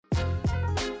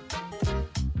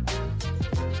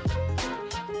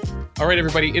All right,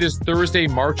 everybody. It is Thursday,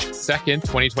 March 2nd,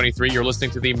 2023. You're listening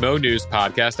to the Mo News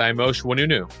Podcast. I'm Moshe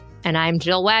Wanunu. And I'm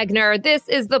Jill Wagner. This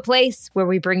is the place where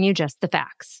we bring you just the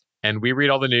facts. And we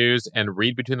read all the news and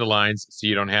read between the lines so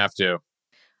you don't have to.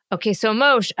 Okay, so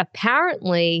Moshe,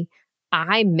 apparently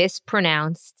I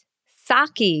mispronounced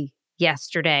sake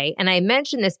yesterday. And I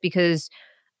mention this because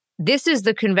this is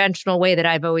the conventional way that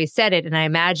I've always said it. And I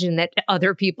imagine that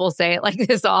other people say it like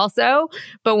this also.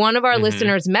 But one of our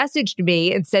listeners messaged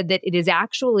me and said that it is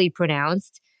actually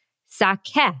pronounced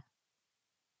sake.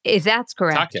 If that's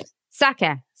correct.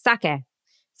 Sake.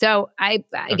 So I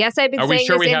guess I've been saying this. Are we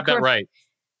sure we have that right?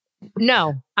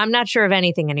 No, I'm not sure of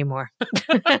anything anymore.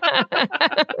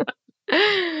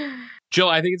 Jill,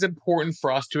 I think it's important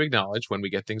for us to acknowledge when we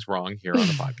get things wrong here on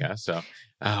the podcast. So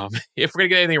if we're going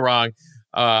to get anything wrong,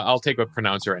 I'll take a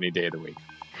pronouncer any day of the week.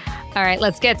 All right,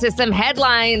 let's get to some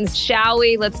headlines, shall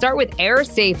we? Let's start with air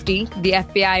safety. The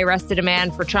FBI arrested a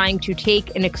man for trying to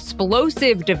take an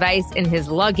explosive device in his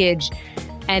luggage.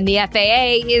 And the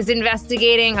FAA is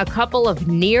investigating a couple of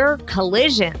near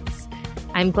collisions.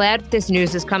 I'm glad this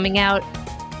news is coming out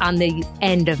on the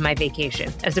end of my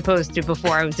vacation, as opposed to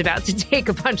before I was about to take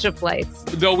a bunch of flights.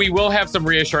 Though we will have some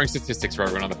reassuring statistics for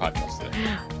everyone on the podcast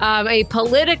today. A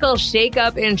political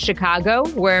shakeup in Chicago,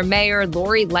 where Mayor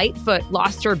Lori Lightfoot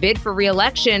lost her bid for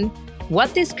re-election.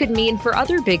 What this could mean for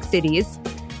other big cities.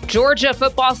 Georgia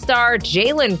football star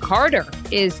Jalen Carter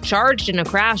is charged in a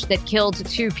crash that killed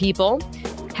 2 people.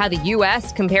 How the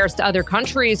U.S. compares to other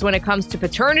countries when it comes to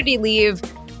paternity leave.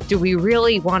 Do we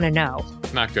really want to know?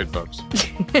 Not good, folks.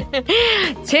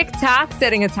 TikTok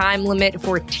setting a time limit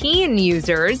for teen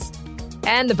users.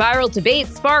 And the viral debate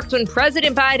sparked when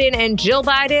President Biden and Jill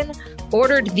Biden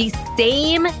ordered the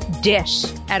same dish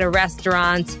at a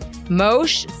restaurant.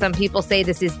 Moshe, some people say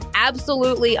this is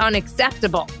absolutely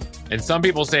unacceptable. And some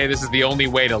people say this is the only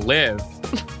way to live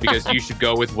because you should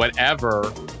go with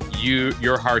whatever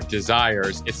your heart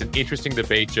desires. It's an interesting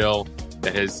debate, Jill,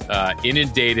 that has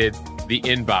inundated the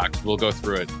inbox. We'll go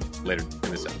through it later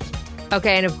in this episode.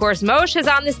 Okay, and of course, Moshe is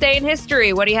on this day in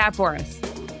history. What do you have for us?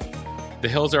 The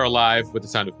hills are alive with the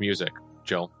sound of music,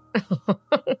 Jill.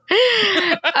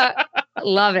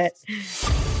 Love it.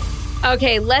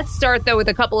 Okay, let's start, though, with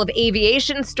a couple of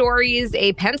aviation stories.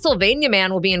 A Pennsylvania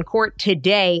man will be in court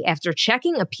today after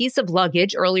checking a piece of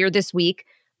luggage earlier this week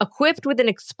equipped with an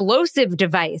explosive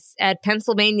device at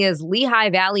Pennsylvania's Lehigh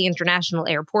Valley International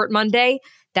Airport Monday.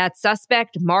 That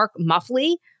suspect, Mark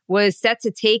Muffley, was set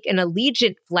to take an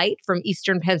Allegiant flight from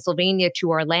eastern Pennsylvania to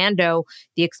Orlando.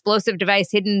 The explosive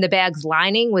device hidden in the bag's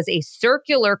lining was a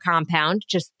circular compound,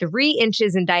 just 3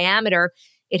 inches in diameter.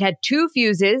 It had 2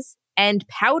 fuses and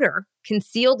powder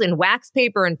concealed in wax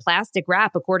paper and plastic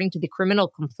wrap, according to the criminal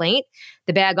complaint.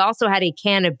 The bag also had a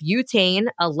can of butane,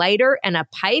 a lighter, and a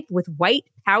pipe with white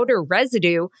powder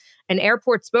residue. An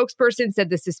airport spokesperson said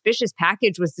the suspicious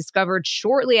package was discovered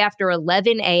shortly after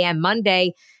 11 a.m.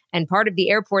 Monday, and part of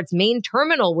the airport's main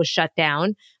terminal was shut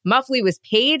down. Muffley was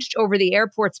paged over the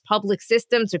airport's public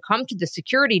system to come to the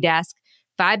security desk.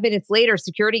 5 minutes later,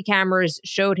 security cameras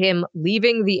showed him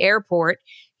leaving the airport.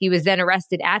 He was then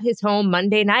arrested at his home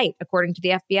Monday night, according to the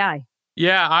FBI.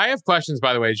 Yeah, I have questions,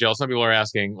 by the way, Jill. Some people are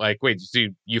asking, like, wait, so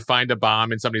you find a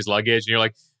bomb in somebody's luggage and you're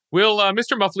like, will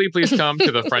Mr. Muffley please come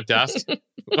to the front desk?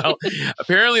 Well,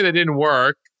 apparently that didn't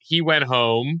work. He went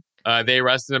home. They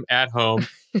arrested him at home.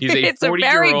 He's a 40-year-old. It's a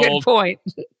very good point.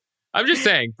 I'm just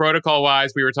saying,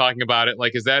 protocol-wise, we were talking about it.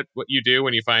 Like, is that what you do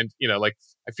when you find, like,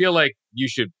 I feel like you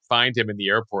should find him in the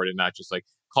airport and not just, like,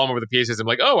 call him over the PA system,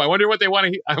 like, oh, I wonder what they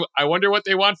want I wonder what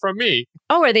they want from me.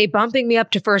 Oh, are they bumping me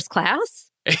up to first class?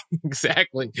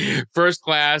 Exactly. First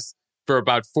class for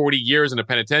about 40 years in a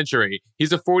penitentiary.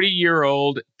 He's a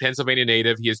 40-year-old Pennsylvania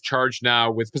native. He is charged now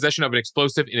with possession of an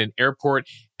explosive in an airport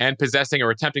and possessing or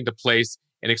attempting to place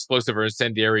an explosive or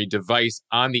incendiary device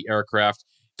on the aircraft.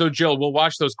 So, Jill, we'll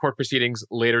watch those court proceedings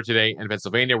later today in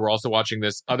Pennsylvania. We're also watching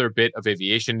this other bit of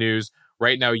aviation news.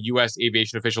 Right now, U.S.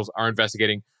 aviation officials are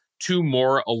investigating 2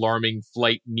 more alarming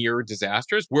flight near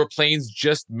disasters where planes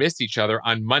just missed each other.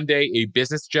 On Monday, a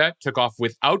business jet took off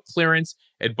without clearance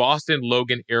at Boston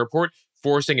Logan Airport,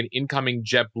 forcing an incoming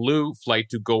JetBlue flight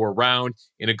to go around.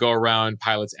 In a go-around,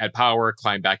 pilots add power,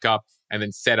 climb back up, and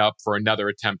then set up for another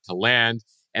attempt to land.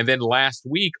 And then last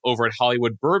week, over at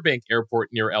Hollywood Burbank Airport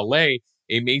near LA,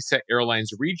 a Mesa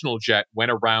Airlines regional jet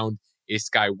went around a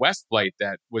SkyWest flight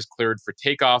that was cleared for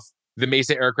takeoff. The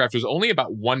Mesa aircraft was only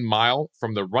about 1 mile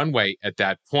from the runway at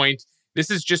that point. This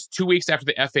is just 2 weeks after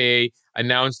the FAA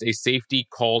announced a safety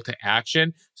call to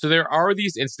action. So there are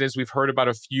these incidents. We've heard about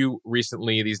a few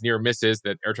recently, these near misses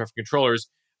that air traffic controllers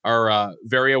are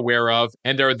very aware of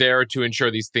and are there to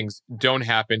ensure these things don't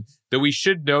happen. Though we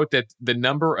should note that the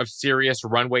number of serious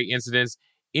runway incidents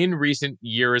in recent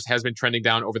years has been trending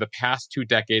down over the past 2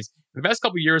 decades. In the past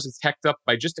couple of years, it's hecked up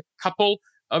by just a couple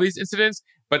of these incidents.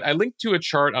 But I linked to a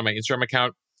chart on my Instagram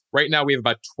account. Right now, we have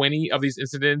about 20 of these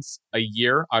incidents a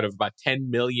year out of about 10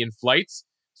 million flights.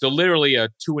 So literally a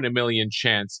 2 in a million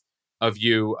chance of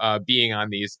you being on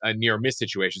these near miss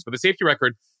situations. But the safety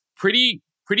record, pretty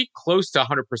close to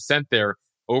 100% there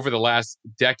over the last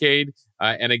decade.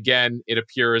 And again, it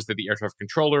appears that the air traffic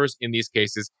controllers in these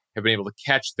cases have been able to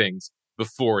catch things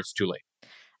before it's too late.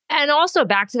 And also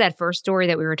back to that first story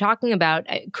that we were talking about,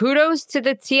 kudos to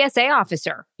the TSA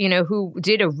officer, who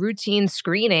did a routine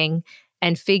screening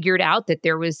and figured out that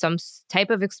there was some type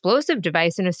of explosive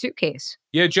device in a suitcase.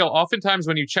 Yeah, Jill, oftentimes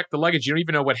when you check the luggage, you don't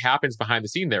even know what happens behind the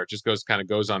scene there. It just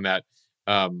goes on that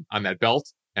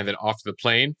belt and then off to the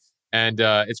plane. And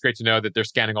it's great to know that they're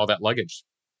scanning all that luggage.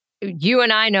 You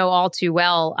and I know all too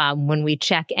well when we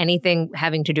check anything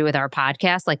having to do with our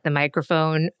podcast, like the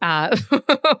microphone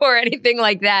or anything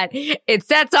like that, it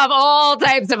sets off all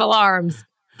types of alarms.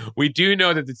 We do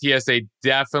know that the TSA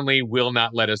definitely will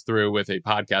not let us through with a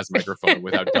podcast microphone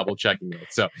without double checking it.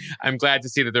 So I'm glad to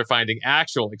see that they're finding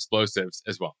actual explosives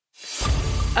as well.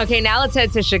 Okay, now let's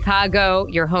head to Chicago,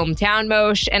 your hometown,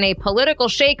 Moshe, and a political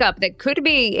shakeup that could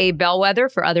be a bellwether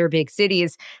for other big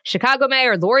cities. Chicago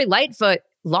Mayor Lori Lightfoot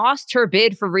lost her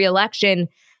bid for re-election,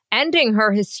 ending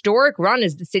her historic run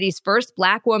as the city's first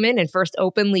Black woman and first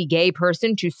openly gay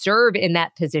person to serve in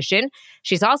that position.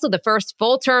 She's also the first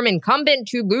full-term incumbent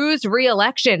to lose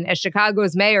re-election as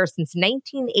Chicago's mayor since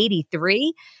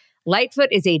 1983. Lightfoot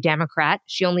is a Democrat.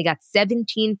 She only got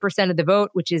 17% of the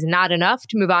vote, which is not enough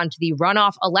to move on to the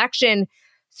runoff election.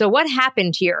 So what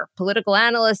happened here? Political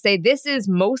analysts say this is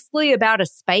mostly about a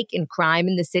spike in crime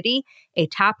in the city, a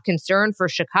top concern for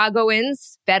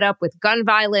Chicagoans, fed up with gun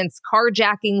violence,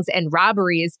 carjackings, and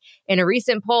robberies. In a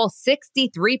recent poll,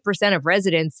 63% of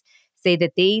residents say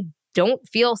that they don't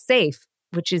feel safe,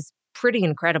 which is pretty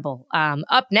incredible.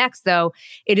 Up next, though,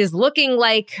 it is looking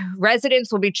like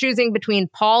residents will be choosing between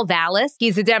Paul Vallis,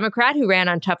 he's a Democrat who ran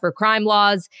on tougher crime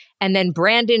laws, and then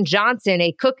Brandon Johnson,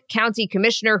 a Cook County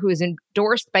commissioner who is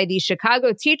endorsed by the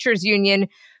Chicago Teachers Union,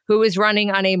 who is running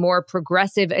on a more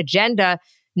progressive agenda.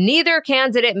 Neither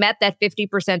candidate met that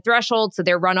 50% threshold, so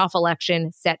their runoff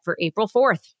election set for April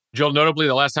 4th. Jill, notably,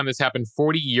 the last time this happened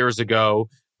 40 years ago,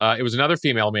 it was another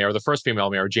female mayor, the first female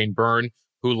mayor, Jane Byrne,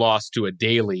 who lost to a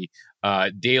Daley.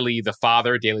 Daley, the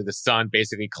father, Daley, the son,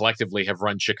 basically collectively have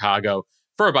run Chicago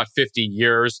for about 50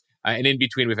 years. And in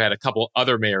between, we've had a couple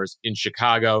other mayors in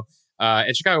Chicago.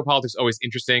 And Chicago politics always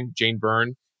interesting. Jane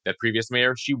Byrne, that previous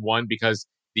mayor, she won because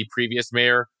the previous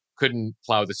mayor couldn't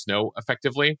plow the snow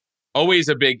effectively. Always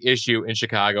a big issue in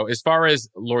Chicago. As far as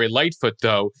Lori Lightfoot,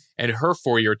 though, and her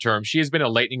 4-year term, she has been a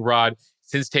lightning rod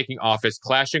since taking office,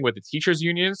 clashing with the teachers'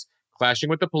 unions, clashing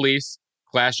with the police,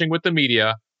 clashing with the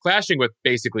media, clashing with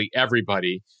basically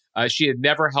everybody. She had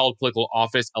never held political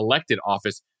office, elected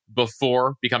office,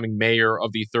 before becoming mayor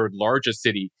of the third largest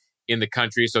city in the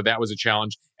country. So that was a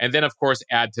challenge. And then, of course,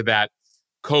 add to that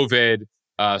COVID,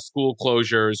 school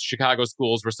closures. Chicago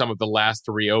schools were some of the last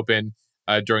to reopen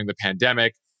during the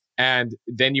pandemic. And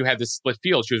then you had this split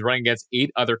field. She was running against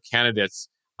 8 other candidates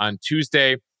on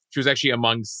Tuesday. She was actually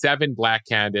among 7 Black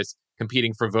candidates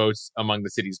competing for votes among the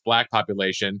city's Black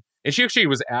population. And she actually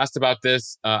was asked about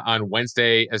this on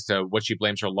Wednesday as to what she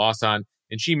blames her loss on.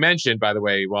 And she mentioned, by the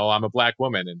way, well, I'm a Black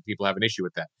woman and people have an issue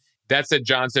with that. That said,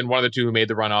 Johnson, one of the two who made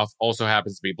the runoff, also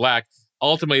happens to be Black.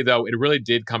 Ultimately, though, it really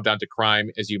did come down to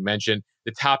crime, as you mentioned,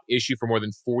 the top issue for more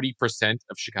than 40%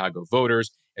 of Chicago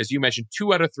voters. As you mentioned,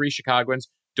 2 out of 3 Chicagoans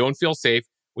don't feel safe.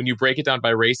 When you break it down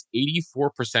by race,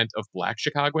 84% of Black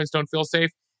Chicagoans don't feel safe,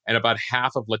 and about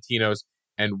half of Latinos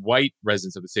and white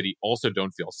residents of the city also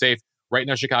don't feel safe. Right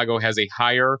now, Chicago has a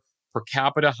higher per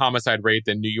capita homicide rate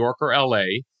than New York or LA.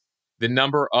 The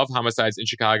number of homicides in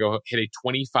Chicago hit a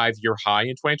 25-year high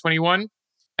in 2021.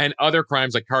 And other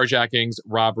crimes like carjackings,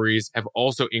 robberies have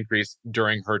also increased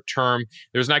during her term.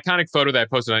 There's an iconic photo that I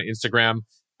posted on Instagram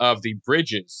of the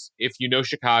bridges. If you know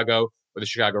Chicago or the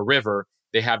Chicago River,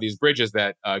 they have these bridges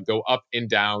that go up and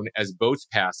down as boats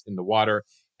pass in the water.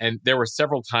 And there were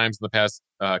several times in the past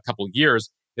couple of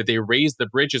years that they raised the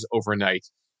bridges overnight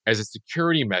as a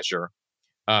security measure.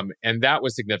 And that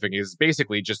was significant. It's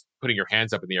basically just putting your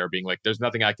hands up in the air, being like, there's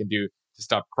nothing I can do to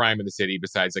stop crime in the city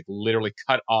besides like literally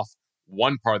cut off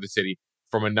one part of the city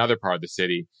from another part of the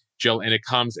city, Jill. And it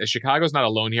comes as Chicago's not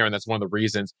alone here. And that's one of the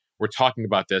reasons we're talking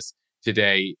about this.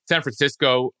 today. San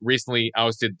Francisco recently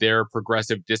ousted their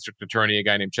progressive district attorney, a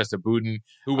guy named Chesa Boudin,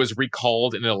 who was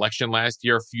recalled in an election last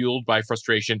year, fueled by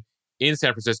frustration in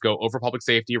San Francisco over public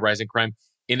safety, rising crime.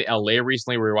 In LA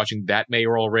recently, we were watching that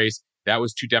mayoral race. That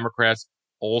was two Democrats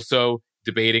also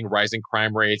debating rising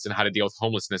crime rates and how to deal with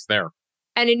homelessness there.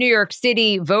 And in New York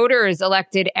City, voters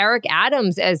elected Eric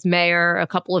Adams as mayor a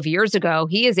couple of years ago.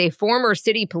 He is a former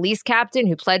city police captain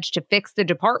who pledged to fix the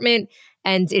department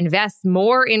and invest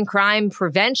more in crime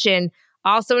prevention.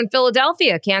 Also in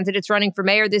Philadelphia, candidates running for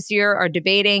mayor this year are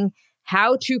debating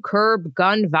how to curb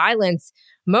gun violence.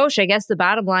 Moshe, I guess the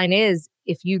bottom line is,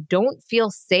 if you don't feel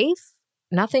safe,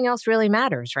 nothing else really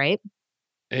matters, right?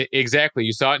 Exactly.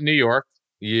 You saw it in New York.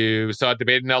 You saw it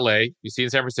debated in LA. You see it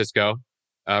in San Francisco.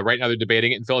 Right now, they're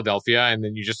debating it in Philadelphia. And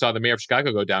then you just saw the mayor of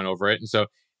Chicago go down over it. And so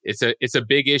it's a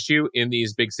big issue in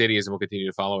these big cities, and we'll continue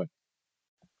to follow it.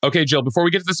 Okay, Jill, before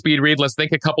we get to the speed read, let's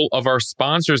thank a couple of our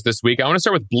sponsors this week. I want to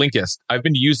start with Blinkist. I've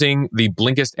been using the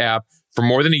Blinkist app for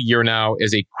more than a year now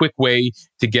as a quick way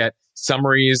to get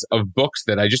summaries of books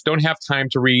that I just don't have time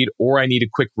to read or I need a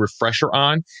quick refresher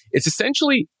on. It's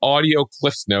essentially audio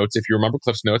Cliff's Notes, if you remember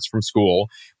Cliff's Notes from school.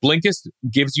 Blinkist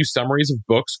gives you summaries of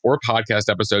books or podcast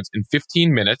episodes in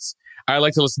 15 minutes. I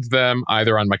like to listen to them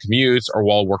either on my commutes or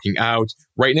while working out.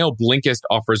 Right now, Blinkist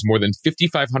offers more than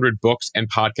 5,500 books and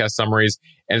podcast summaries,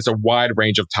 and it's a wide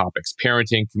range of topics: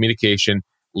 parenting, communication,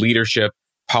 leadership,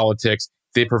 politics.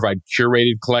 They provide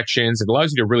curated collections. It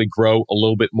allows you to really grow a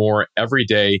little bit more every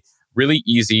day. Really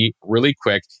easy, really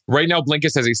quick. Right now,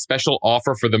 Blinkist has a special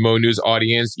offer for the Mo News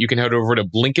audience. You can head over to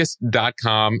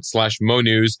Blinkist.com/Mo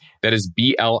News. That is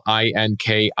Blinkist,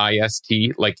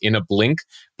 like in a blink.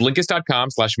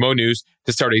 Blinkist.com/Mo News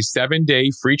to start a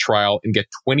 7-day free trial and get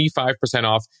 25%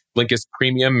 off Blinkist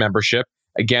premium membership.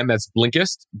 Again, that's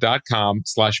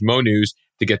Blinkist.com/Mo News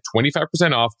to get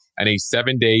 25% off and a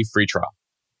 7-day free trial.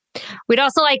 We'd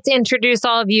also like to introduce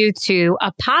all of you to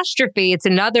Apostrophe. It's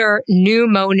another new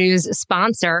Mo News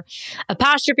sponsor.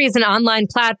 Apostrophe is an online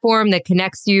platform that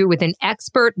connects you with an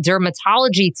expert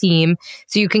dermatology team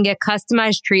so you can get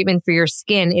customized treatment for your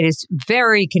skin. It is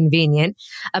very convenient.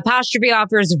 Apostrophe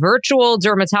offers virtual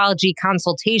dermatology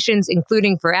consultations,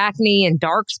 including for acne and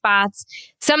dark spots.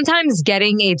 Sometimes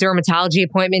getting a dermatology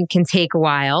appointment can take a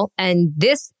while, and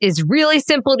this is really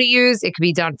simple to use. It can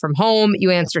be done from home.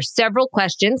 You answer several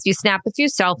questions. You snap a few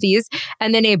selfies,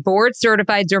 and then a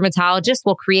board-certified dermatologist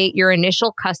will create your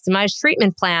initial customized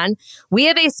treatment plan. We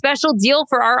have a special deal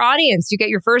for our audience. You get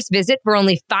your first visit for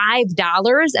only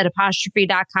 $5 at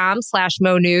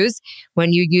apostrophe.com/Mo News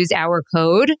when you use our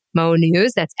code Mo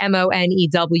News. That's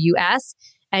MONEWS.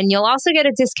 And you'll also get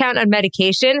a discount on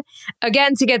medication.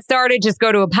 Again, to get started, just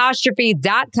go to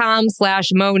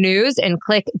apostrophe.com/Mo News and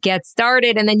click Get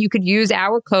Started. And then you could use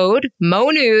our code Mo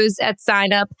News at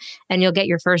sign up, and you'll get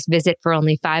your first visit for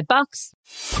only $5.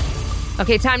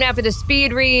 Okay, time now for the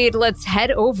speed read. Let's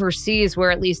head overseas,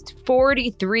 where at least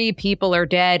 43 people are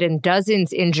dead and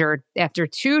dozens injured after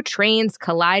two trains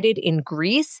collided in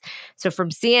Greece. So from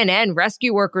CNN,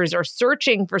 rescue workers are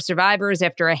searching for survivors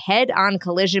after a head-on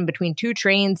collision between two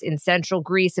trains in central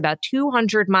Greece, about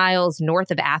 200 miles north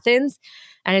of Athens.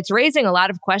 And it's raising a lot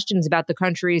of questions about the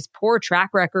country's poor track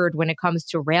record when it comes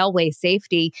to railway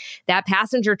safety. That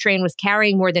passenger train was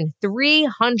carrying more than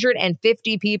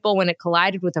 350 people when it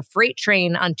collided with a freight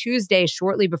train on Tuesday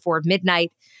shortly before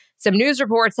midnight. Some news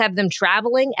reports have them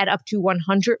traveling at up to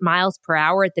 100 miles per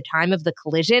hour at the time of the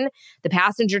collision. The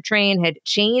passenger train had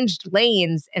changed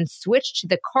lanes and switched to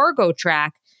the cargo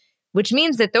track, which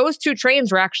means that those two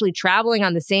trains were actually traveling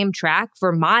on the same track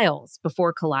for miles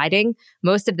before colliding.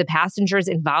 Most of the passengers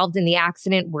involved in the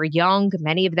accident were young.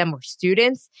 Many of them were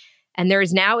students. And there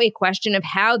is now a question of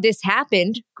how this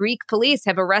happened. Greek police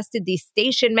have arrested the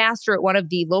station master at one of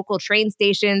the local train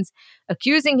stations,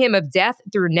 accusing him of death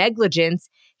through negligence.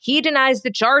 He denies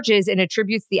the charges and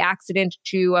attributes the accident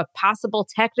to a possible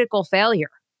technical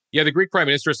failure. Yeah, the Greek prime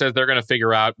minister says they're going to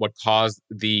figure out what caused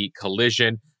the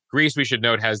collision. Greece, we should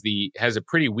note, has a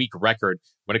pretty weak record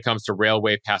when it comes to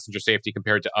railway passenger safety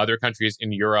compared to other countries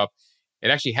in Europe. It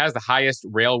actually has the highest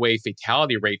railway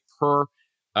fatality rate per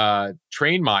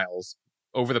train miles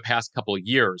over the past couple of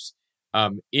years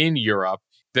in Europe.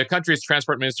 The country's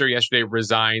transport minister yesterday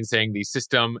resigned, saying the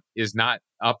system is not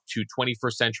up to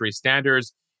 21st century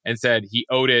standards, and said he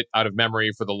owed it out of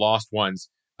memory for the lost ones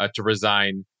to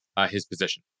resign his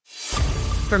position.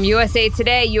 From USA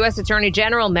Today, U.S. Attorney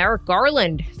General Merrick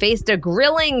Garland faced a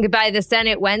grilling by the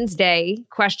Senate Wednesday,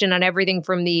 question on everything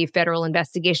from the federal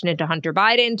investigation into Hunter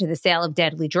Biden to the sale of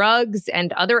deadly drugs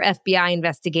and other FBI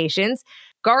investigations.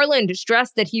 Garland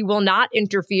stressed that he will not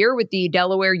interfere with the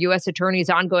Delaware U.S. Attorney's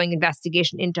ongoing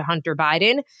investigation into Hunter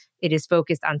Biden. It is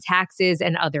focused on taxes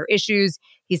and other issues.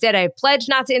 He said, "I have pledged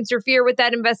not to interfere with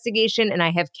that investigation, and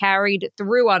I have carried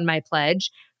through on my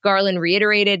pledge." Garland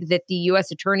reiterated that the U.S.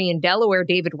 Attorney in Delaware,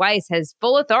 David Weiss, has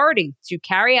full authority to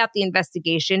carry out the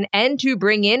investigation and to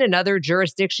bring in another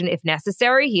jurisdiction if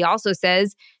necessary. He also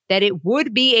says that it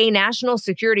would be a national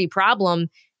security problem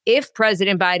if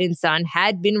President Biden's son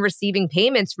had been receiving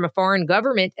payments from a foreign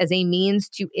government as a means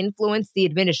to influence the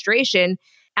administration.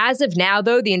 As of now,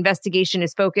 though, the investigation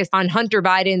is focused on Hunter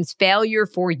Biden's failure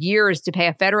for years to pay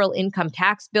a federal income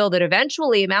tax bill that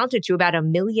eventually amounted to about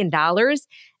 $1 million,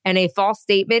 and a false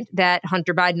statement that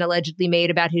Hunter Biden allegedly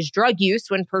made about his drug use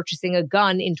when purchasing a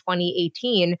gun in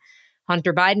 2018.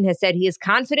 Hunter Biden has said he is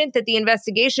confident that the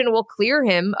investigation will clear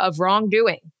him of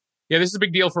wrongdoing. Yeah, this is a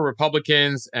big deal for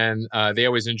Republicans, and they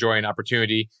always enjoy an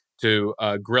opportunity to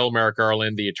grill Merrick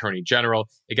Garland, the Attorney General.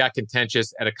 It got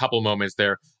contentious at a couple moments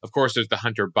there. Of course, there's the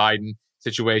Hunter Biden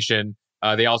situation.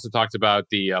 They also talked about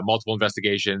the multiple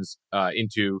investigations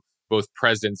into both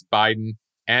Presidents Biden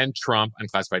and Trump on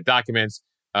classified documents.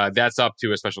 That's up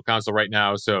to a special counsel right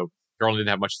now, so Garland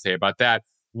didn't have much to say about that.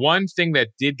 One thing that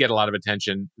did get a lot of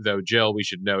attention, though, Jill, we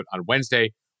should note on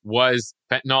Wednesday, was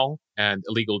fentanyl and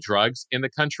illegal drugs in the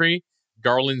country.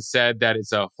 Garland said that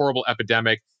it's a horrible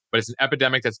epidemic, but it's an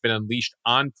epidemic that's been unleashed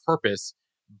on purpose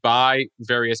by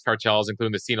various cartels,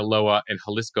 including the Sinaloa and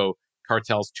Jalisco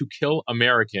cartels, to kill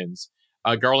Americans.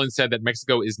 Garland said that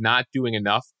Mexico is not doing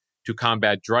enough to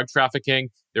combat drug trafficking.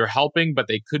 They're helping, but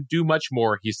they could do much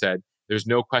more, he said. There's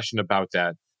no question about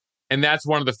that. And that's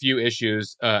one of the few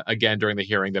issues, again, during the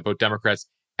hearing that both Democrats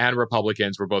and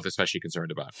Republicans were both especially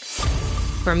concerned about.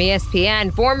 From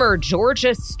ESPN, former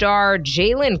Georgia star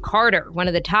Jalen Carter, one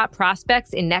of the top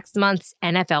prospects in next month's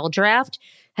NFL draft,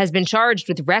 has been charged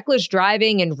with reckless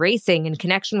driving and racing in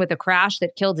connection with a crash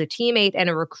that killed a teammate and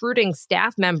a recruiting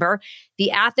staff member.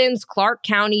 The Athens, Clark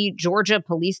County, Georgia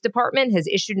Police Department has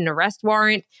issued an arrest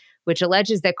warrant, which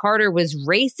alleges that Carter was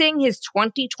racing his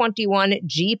 2021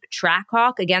 Jeep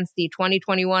Trackhawk against the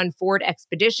 2021 Ford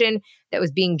Expedition that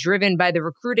was being driven by the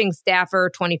recruiting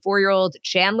staffer, 24-year-old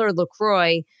Chandler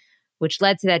LaCroix, which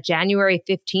led to that January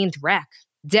 15th wreck.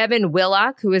 Devin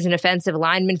Willock, who is an offensive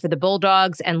lineman for the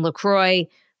Bulldogs, and LaCroix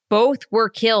both were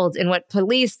killed in what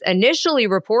police initially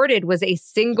reported was a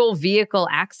single vehicle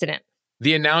accident.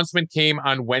 The announcement came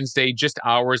on Wednesday, just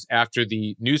hours after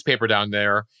the newspaper down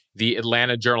there, the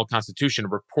Atlanta Journal-Constitution,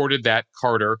 reported that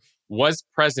Carter was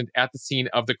present at the scene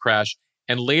of the crash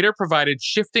and later provided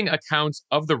shifting accounts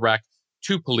of the wreck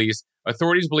to police.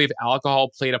 Authorities believe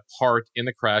alcohol played a part in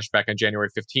the crash back on January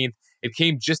 15th. It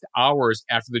came just hours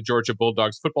after the Georgia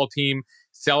Bulldogs football team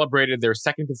celebrated their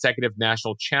second consecutive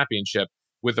national championship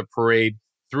with a parade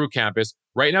through campus.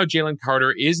 Right now, Jalen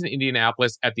Carter is in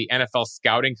Indianapolis at the NFL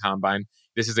Scouting Combine.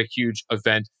 This is a huge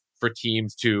event for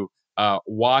teams to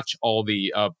watch all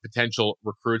the potential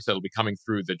recruits that will be coming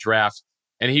through the draft.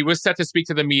 And he was set to speak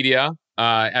to the media.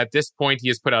 At this point, he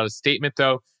has put out a statement,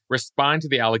 though, respond to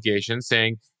the allegations,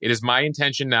 saying, "It is my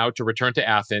intention now to return to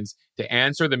Athens to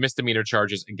answer the misdemeanor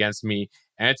charges against me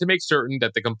and to make certain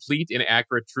that the complete and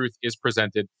accurate truth is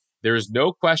presented. There is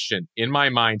no question in my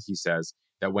mind," he says,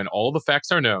 "that when all the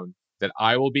facts are known, that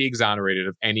I will be exonerated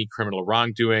of any criminal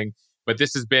wrongdoing." But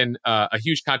this has been a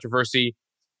huge controversy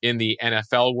in the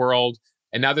NFL world.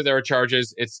 And now that there are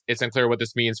charges, it's unclear what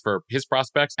this means for his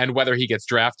prospects and whether he gets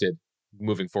drafted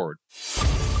moving forward.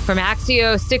 From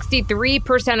Axios,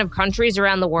 63% of countries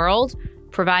around the world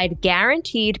provide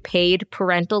guaranteed paid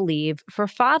parental leave for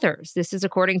fathers. This is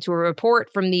according to a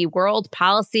report from the World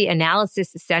Policy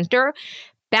Analysis Center.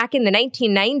 Back in the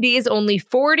 1990s, only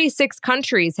 46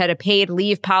 countries had a paid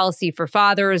leave policy for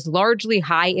fathers, largely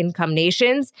high-income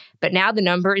nations. But now the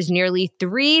number is nearly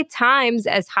 3 times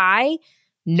as high.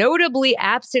 Notably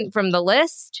absent from the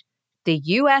list, the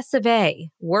U.S. of A.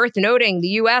 Worth noting, the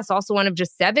U.S. also one of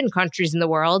just 7 countries in the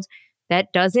world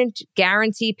that doesn't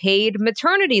guarantee paid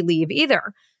maternity leave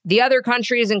either. The other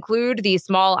countries include the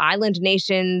small island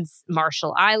nations,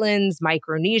 Marshall Islands,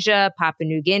 Micronesia, Papua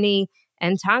New Guinea,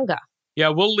 and Tonga. Yeah,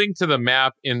 we'll link to the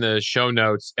map in the show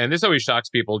notes. And this always shocks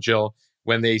people, Jill,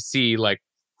 when they see like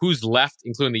who's left,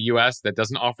 including the U.S., that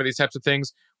doesn't offer these types of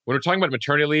things. When we're talking about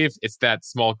maternity leave, it's that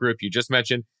small group you just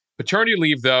mentioned. Paternity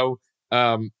leave, though,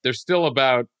 there's still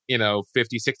about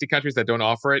 50, 60 countries that don't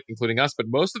offer it, including us. But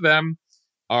most of them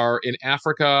are in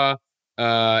Africa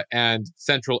and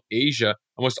Central Asia,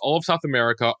 almost all of South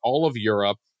America, all of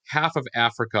Europe, half of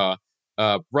Africa.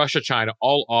 Russia, China,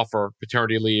 all offer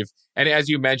paternity leave. And as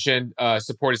you mentioned,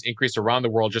 support has increased around the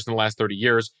world just in the last 30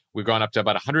 years. We've gone up to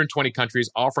about 120 countries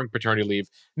offering paternity leave.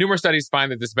 Numerous studies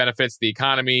find that this benefits the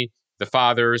economy, the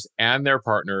fathers, and their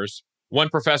partners. One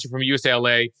professor from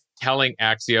UCLA telling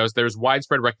Axios there's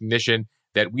widespread recognition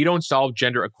that we don't solve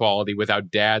gender equality without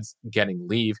dads getting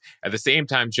leave. At the same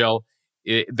time, Jill,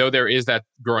 though there is that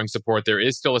growing support, there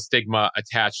is still a stigma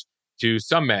attached to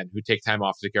some men who take time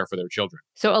off to care for their children.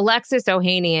 So Alexis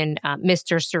Ohanian,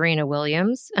 Mr. Serena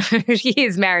Williams, he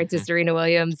is married to Serena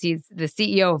Williams. He's the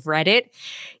CEO of Reddit.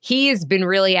 He's been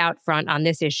really out front on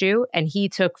this issue, and he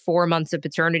took 4 months of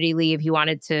paternity leave. He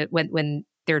wanted to, when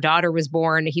their daughter was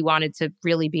born, he wanted to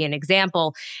really be an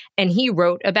example. And he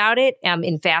wrote about it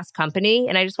in Fast Company.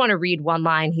 And I just want to read one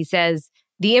line. He says,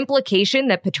 "The implication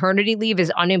that paternity leave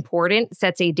is unimportant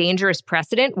sets a dangerous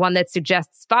precedent, one that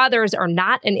suggests fathers are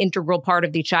not an integral part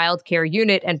of the child care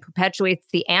unit and perpetuates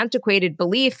the antiquated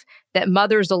belief that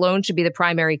mothers alone should be the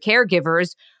primary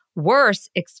caregivers.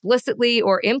 Worse, explicitly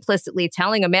or implicitly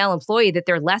telling a male employee that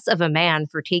they're less of a man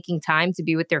for taking time to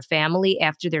be with their family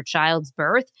after their child's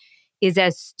birth is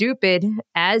as stupid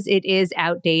as it is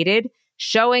outdated.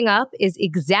 Showing up is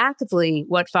exactly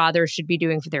what fathers should be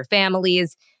doing for their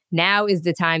families. Now is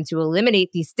the time to eliminate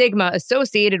the stigma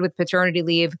associated with paternity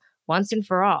leave once and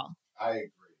for all." I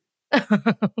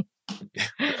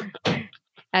agree.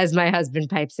 As my husband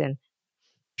pipes in.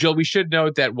 Jill, we should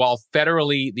note that while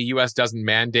federally the U.S. doesn't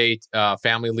mandate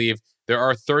family leave, there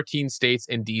are 13 states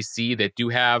in D.C. that do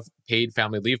have paid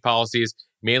family leave policies,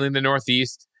 mainly in the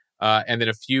Northeast, and then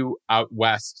a few out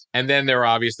west. And then there are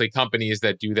obviously companies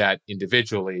that do that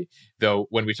individually. Though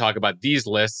when we talk about these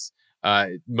lists,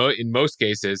 in most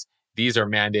cases, these are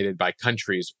mandated by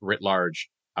countries writ large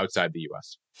outside the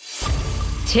U.S.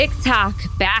 TikTok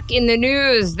back in the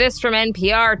news. This from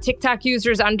NPR. TikTok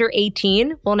users under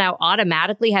 18 will now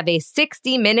automatically have a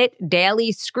 60-minute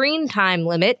daily screen time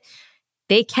limit.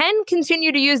 They can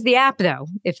continue to use the app, though,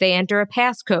 if they enter a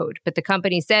passcode. But the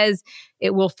company says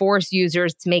it will force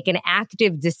users to make an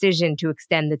active decision to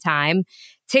extend the time.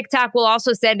 TikTok will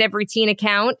also send every teen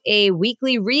account a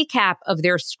weekly recap of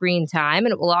their screen time,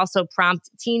 and it will also prompt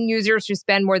teen users who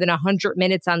spend more than 100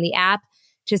 minutes on the app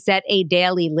to set a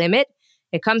daily limit.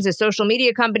 It comes as social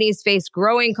media companies face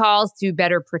growing calls to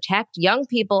better protect young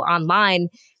people online.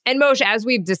 And Moshe, as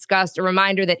we've discussed, a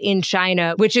reminder that in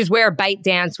China, which is where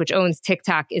ByteDance, which owns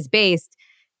TikTok, is based,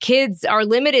 kids are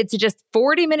limited to just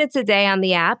 40 minutes a day on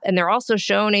the app, and they're also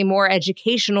shown a more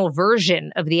educational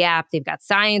version of the app. They've got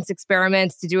science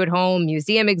experiments to do at home,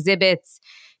 museum exhibits,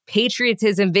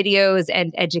 patriotism videos,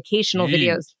 and educational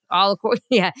videos.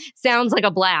 Sounds like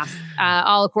a blast,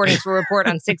 all according to a report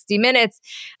on 60 Minutes.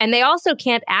 And they also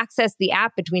can't access the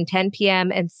app between 10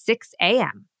 p.m. and 6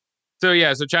 a.m. So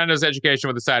China's education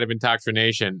with a side of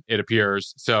indoctrination, it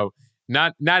appears. So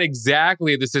not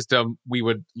exactly the system we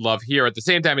would love here. At the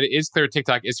same time, it is clear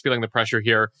TikTok is feeling the pressure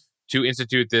here to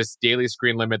institute this daily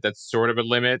screen limit that's sort of a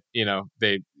limit.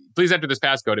 Please enter this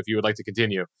passcode if you would like to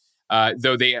continue.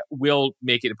 Though they will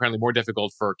make it apparently more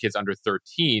difficult for kids under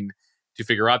 13 to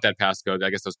figure out that passcode. I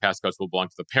guess those passcodes will belong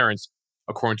to the parents,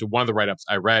 according to one of the write-ups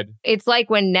I read. It's like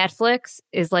when Netflix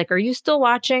is like, "Are you still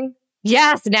watching?"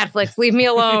 Yes, Netflix, leave me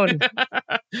alone.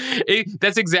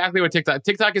 That's exactly what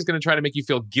TikTok is going to try to make you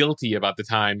feel guilty about the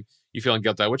time you feeling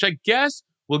guilty, which I guess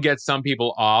will get some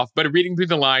people off. But reading through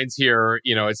the lines here,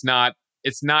 it's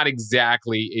not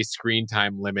exactly a screen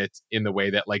time limit in the way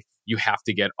that you have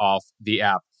to get off the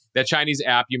app. That Chinese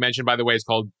app you mentioned, by the way, is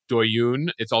called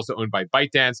Douyin. It's also owned by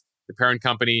ByteDance, the parent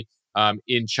company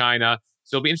in China.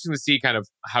 So it'll be interesting to see kind of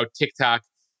how TikTok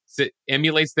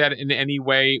emulates that in any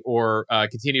way or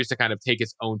continues to kind of take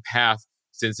its own path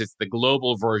since it's the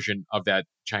global version of that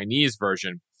Chinese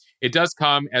version. It does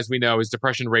come, as we know, as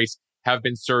depression rates have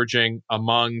been surging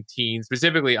among teens,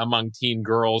 specifically among teen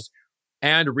girls.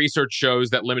 And research shows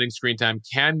that limiting screen time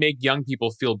can make young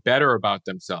people feel better about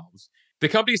themselves. The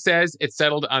company says it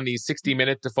settled on the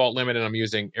 60-minute default limit, and I'm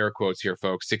using air quotes here,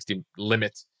 folks, 60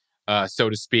 limit, so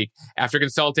to speak, after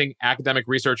consulting academic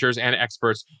researchers and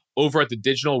experts over at the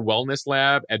Digital Wellness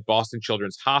Lab at Boston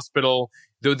Children's Hospital,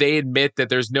 though they admit that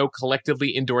there's no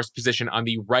collectively endorsed position on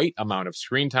the right amount of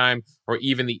screen time or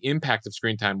even the impact of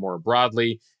screen time more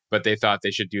broadly. But they thought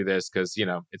they should do this because,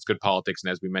 it's good politics.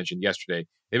 And as we mentioned yesterday,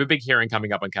 they have a big hearing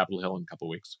coming up on Capitol Hill in a couple of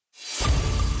weeks.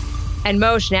 And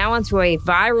Moshe, now onto a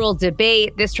viral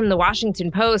debate. This from the Washington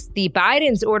Post. The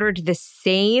Bidens ordered the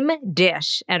same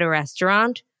dish at a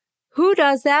restaurant. Who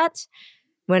does that?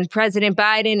 When President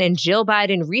Biden and Jill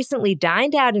Biden recently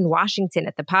dined out in Washington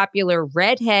at the popular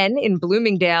Red Hen in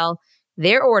Bloomingdale,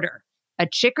 their order, a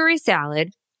chicory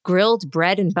salad, grilled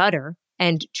bread and butter,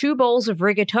 and 2 bowls of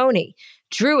rigatoni,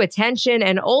 drew attention,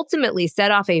 and ultimately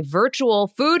set off a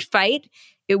virtual food fight.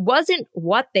 It wasn't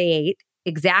what they ate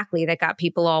exactly that got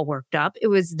people all worked up. It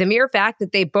was the mere fact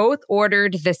that they both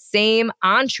ordered the same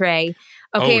entree.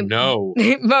 Okay, oh, no.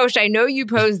 Moshe, I know you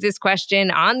posed this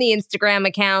question on the Instagram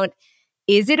account.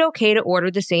 Is it okay to order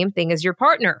the same thing as your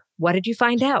partner? What did you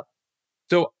find out?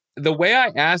 So the way I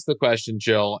asked the question,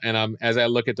 Jill, and as I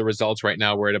look at the results right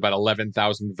now, we're at about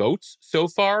 11,000 votes so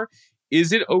far.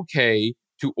 Is it okay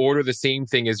to order the same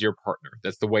thing as your partner?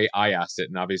 That's the way I asked it.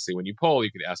 And obviously, when you poll,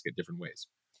 you could ask it different ways.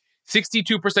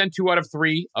 62%, 2 out of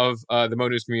 3 of the Mo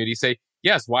News community say,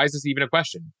 yes, why is this even a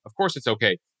question? Of course it's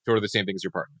okay to order the same thing as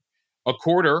your partner. A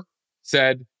quarter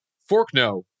said, fork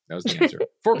no. That was the answer.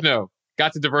 Fork no.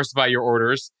 Got to diversify your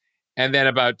orders. And then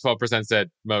about 12% said,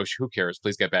 Moshe, who cares?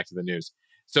 Please get back to the news.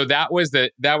 So that was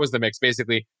the mix.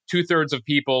 Basically, 2/3 of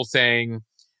people saying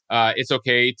it's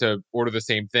okay to order the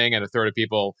same thing, and 1/3 of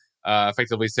people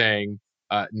effectively saying,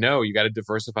 no, you got to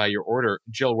diversify your order.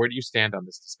 Jill, where do you stand on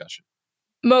this discussion?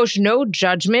 Moshe, no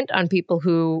judgment on people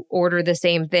who order the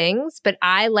same things, but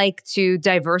I like to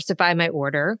diversify my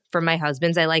order. For my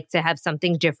husband's, I like to have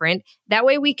something different. That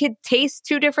way we could taste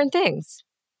 2 different things.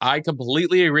 I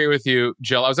completely agree with you,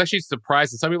 Jill. I was actually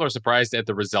surprised, and some people are surprised at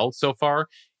the results so far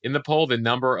in the poll, the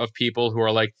number of people who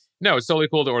are like, no, it's totally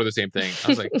cool to order the same thing. I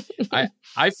was like,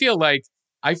 I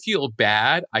feel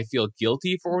bad. I feel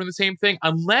guilty for ordering the same thing.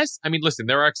 Unless, listen,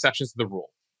 there are exceptions to the rule,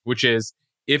 which is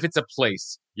if it's a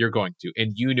place you're going to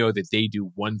and you know that they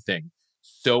do one thing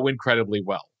so incredibly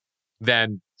well,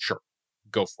 then sure,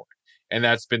 go for it. And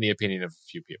that's been the opinion of a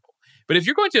few people. But if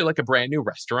you're going to like a brand new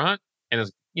restaurant and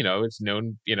it's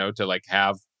known, to like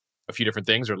have a few different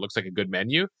things or it looks like a good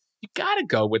menu, you got to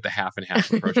go with the half and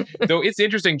half approach. Though it's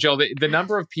interesting, Jill, the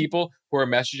number of people who are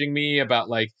messaging me about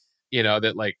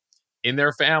that like in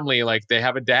their family, like they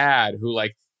have a dad who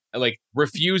like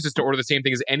refuses to order the same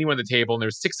thing as anyone at the table. And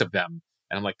there's 6 of them.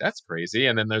 And I'm like, that's crazy.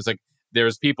 And then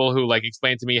there's people who like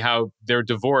explain to me how their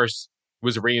divorce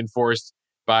was reinforced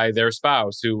by their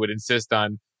spouse who would insist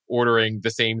on ordering the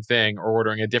same thing or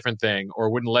ordering a different thing or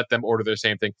wouldn't let them order their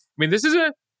same thing. This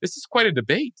is quite a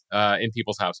debate in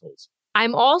people's households.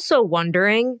 I'm also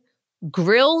wondering,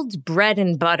 grilled bread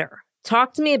and butter.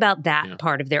 Talk to me about that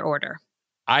part of their order.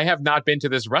 I have not been to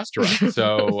this restaurant.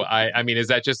 So is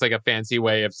that just like a fancy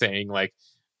way of saying like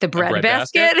the bread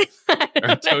basket?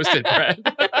 Or toasted bread?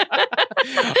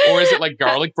 Or is it like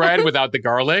garlic bread without the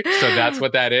garlic? So that's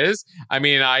what that is. I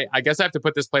guess I have to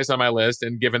put this place on my list.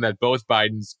 And given that both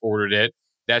Bidens ordered it,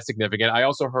 that's significant. I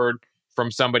also heard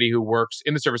from somebody who works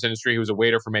in the service industry, who was a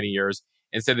waiter for many years,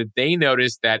 and said that they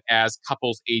noticed that as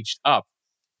couples aged up,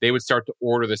 they would start to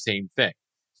order the same thing.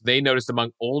 So they noticed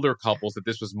among older couples that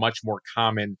this was much more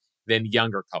common than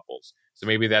younger couples. So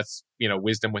maybe that's,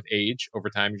 wisdom with age over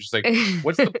time. You're just like,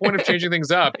 what's the point of changing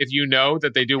things up? If you know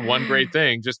that they do one great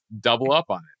thing, just double up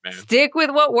on it, man. Stick with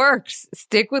what works.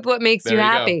 Stick with what makes you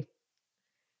happy.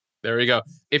 There you go.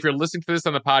 If you're listening to this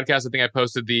on the podcast, I think I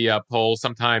posted the poll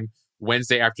sometime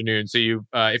Wednesday afternoon. So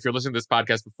if you're listening to this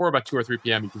podcast before about 2 or 3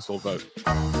 p.m., you can still vote.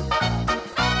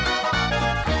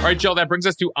 All right, Jill, that brings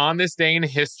us to On This Day in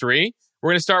History.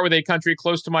 We're going to start with a country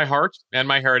close to my heart and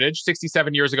my heritage.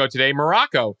 67 years ago today,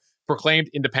 Morocco proclaimed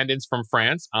independence from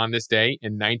France on this day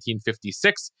in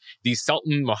 1956. The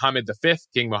Sultan Mohammed V,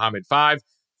 King Mohammed V,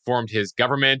 formed his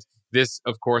government. This,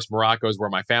 of course, Morocco is where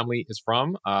my family is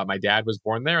from. My dad was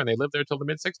born there, and they lived there till the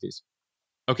mid-60s.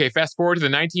 Okay, fast forward to the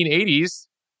 1980s.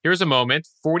 Here's a moment.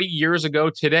 40 years ago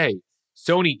today,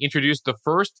 Sony introduced the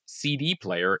first CD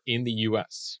player in the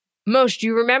U.S. Moshe, do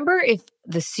you remember if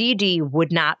the CD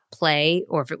would not play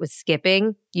or if it was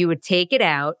skipping, you would take it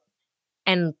out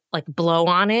and like blow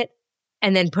on it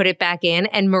and then put it back in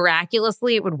and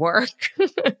miraculously it would work?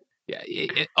 Yeah,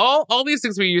 all these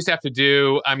things we used to have to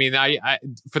do. I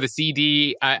for the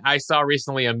CD, I saw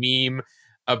recently a meme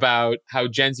about how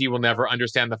Gen Z will never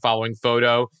understand the following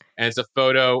photo. And it's a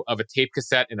photo of a tape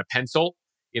cassette and a pencil.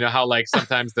 You know how like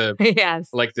sometimes the yes.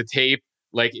 like the tape,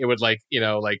 like it would like,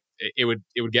 it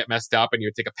would get messed up and you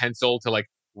would take a pencil to like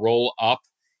roll up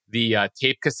the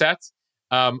tape cassette.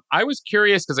 I was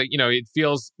curious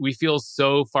because, we feel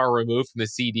so far removed from the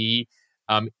CD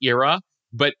era,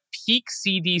 but peak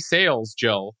CD sales,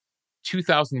 Jill,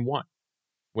 2001,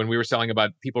 when we were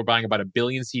people were buying about 1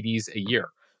 billion CDs a year.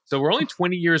 So we're only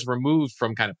 20 years removed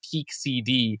from kind of peak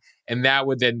CD, and that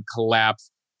would then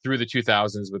collapse through the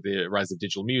 2000s with the rise of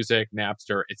digital music,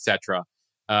 Napster, etc.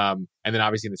 And then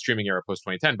obviously in the streaming era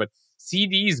post-2010. But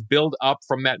CDs build up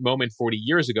from that moment 40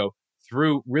 years ago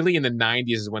through really in the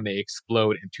 90s is when they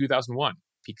explode in 2001,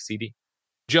 peak CD.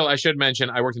 Jill, I should mention,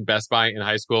 I worked in Best Buy in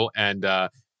high school, and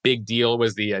big deal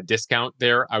was the discount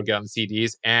there I would get on the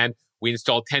CDs. And we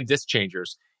installed 10 disc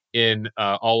changers in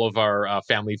all of our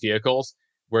family vehicles,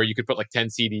 where you could put like 10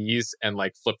 CDs and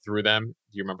like flip through them.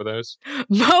 Do you remember those?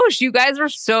 Mosh, you guys were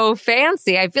so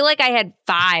fancy. I feel like I had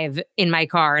 5 in my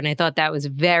car, and I thought that was a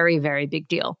very, very big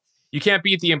deal. You can't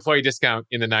beat the employee discount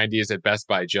in the 90s at Best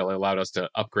Buy, Jill. It allowed us to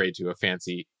upgrade to a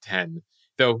fancy 10.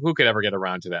 Though who could ever get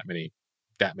around to that many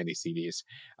CDs?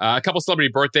 A couple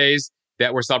celebrity birthdays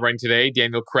that we're celebrating today.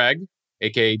 Daniel Craig,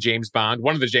 aka James Bond,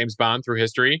 one of the James Bond through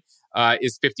history,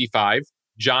 is 55.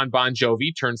 John Bon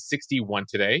Jovi turns 61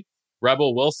 today.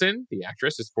 Rebel Wilson, the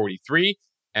actress, is 43.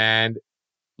 And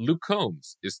Luke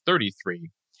Combs is 33.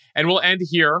 And we'll end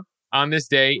here on this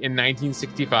day in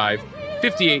 1965.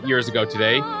 58 years ago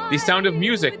today, The Sound of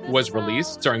Music was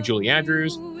released, starring Julie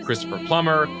Andrews, Christopher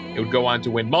Plummer. It would go on to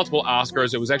win multiple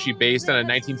Oscars. It was actually based on a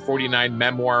 1949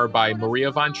 memoir by Maria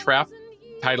von Trapp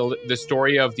titled The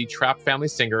Story of the Trapp Family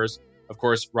Singers. Of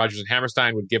course, Rodgers and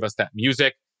Hammerstein would give us that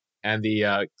music. And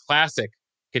the classic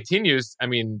continues. I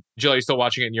mean, Jill, are you still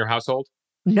watching it in your household?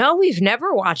 No, we've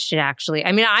never watched it, actually.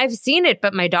 I mean, I've seen it,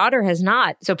 but my daughter has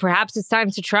not. So perhaps it's time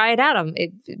to try it out. I'm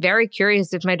very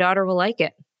curious if my daughter will like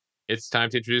it. It's time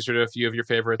to introduce her to a few of your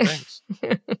favorite things.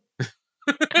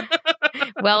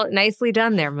 Well, nicely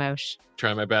done there, Moshe.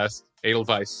 Try my best.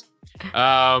 Edelweiss.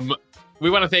 We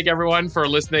want to thank everyone for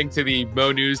listening to the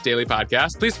Mo News Daily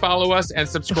Podcast. Please follow us and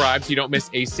subscribe so you don't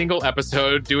miss a single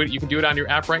episode. Do it. You can do it on your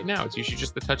app right now. It's usually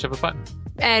just the touch of a button.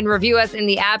 And review us in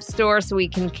the App Store so we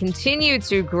can continue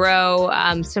to grow.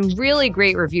 Some really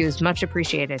great reviews. Much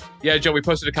appreciated. Yeah, Joe, we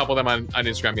posted a couple of them on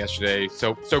Instagram yesterday.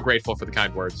 So grateful for the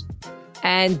kind words.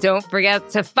 And don't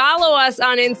forget to follow us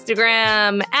on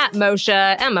Instagram at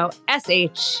Moshe, Mosheh.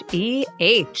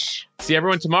 See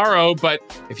everyone tomorrow. But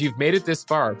if you've made it this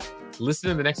far, listen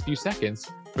in the next few seconds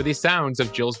for the sounds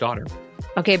of Jill's daughter.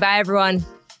 Okay, bye, everyone.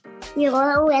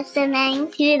 You're listening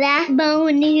to the Mo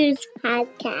News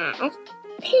Podcast.